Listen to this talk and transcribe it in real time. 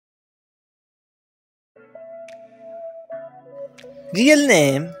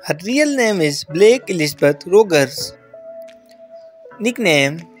Her real name is Blake Elizabeth Rogers.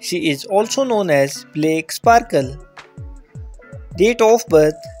 Nickname, she is also known as Blake Sparkle. Date of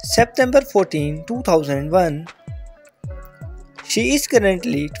birth, September 14, 2001. She is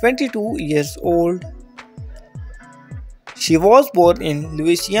currently 22 years old. She was born in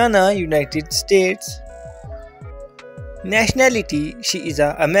Louisiana, United States. Nationality, she is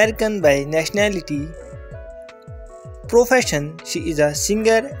an American by nationality. Profession, she is a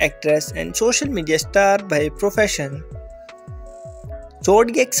singer, actress and social media star by profession.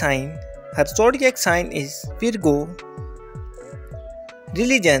 Zodiac sign, her zodiac sign is Virgo.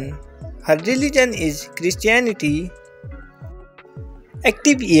 Religion, her religion is Christianity.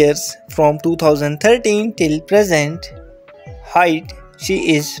 Active years from 2013 till present. Height,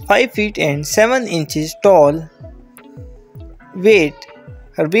 she is 5 feet and 7 inches tall. Weight,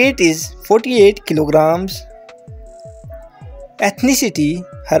 her weight is 48 kilograms. Ethnicity,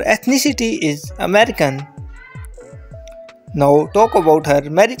 her ethnicity is American. Now talk about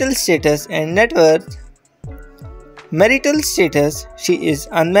her marital status and net worth. Marital status, she is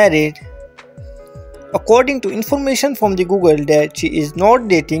unmarried. According to information from the Google that she is not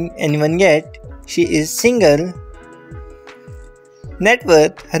dating anyone yet, she is single. Net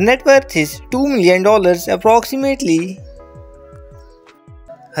worth, her net worth is $2 million approximately.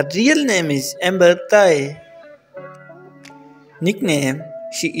 Her real name is Amber Thai. Nickname,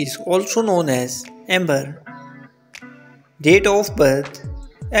 she is also known as Amber. Date of birth,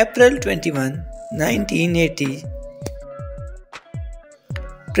 April 21, 1980.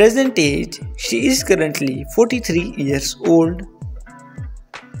 Present age, she is currently 43 years old.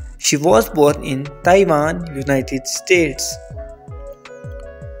 She was born in Taiwan, United States.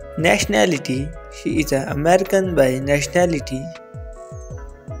 Nationality, she is an American by nationality.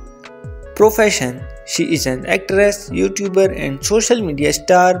 Profession, she is an actress, YouTuber and social media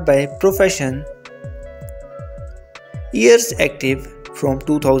star by profession. Years active from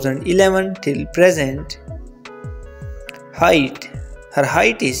 2011 till present. Height, her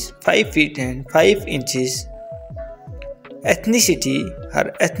height is 5 feet and 5 inches. Ethnicity,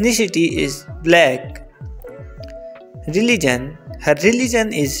 her ethnicity is black. Religion, her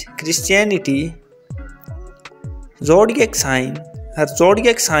religion is Christianity. Zodiac sign, her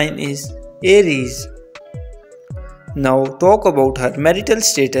zodiac sign is Aries. Now talk about her marital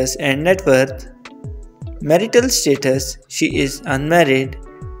status and net worth. Marital status, she is unmarried.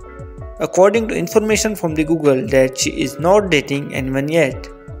 According to information from the Google that she is not dating anyone yet.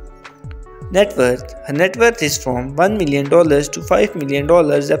 Net worth, her net worth is from $1 million to $5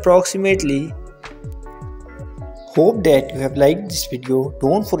 million approximately. Hope that you have liked this video.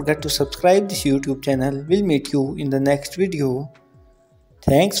 Don't forget to subscribe this YouTube channel. We'll meet you in the next video.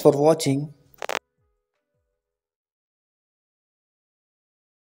 Thanks for watching.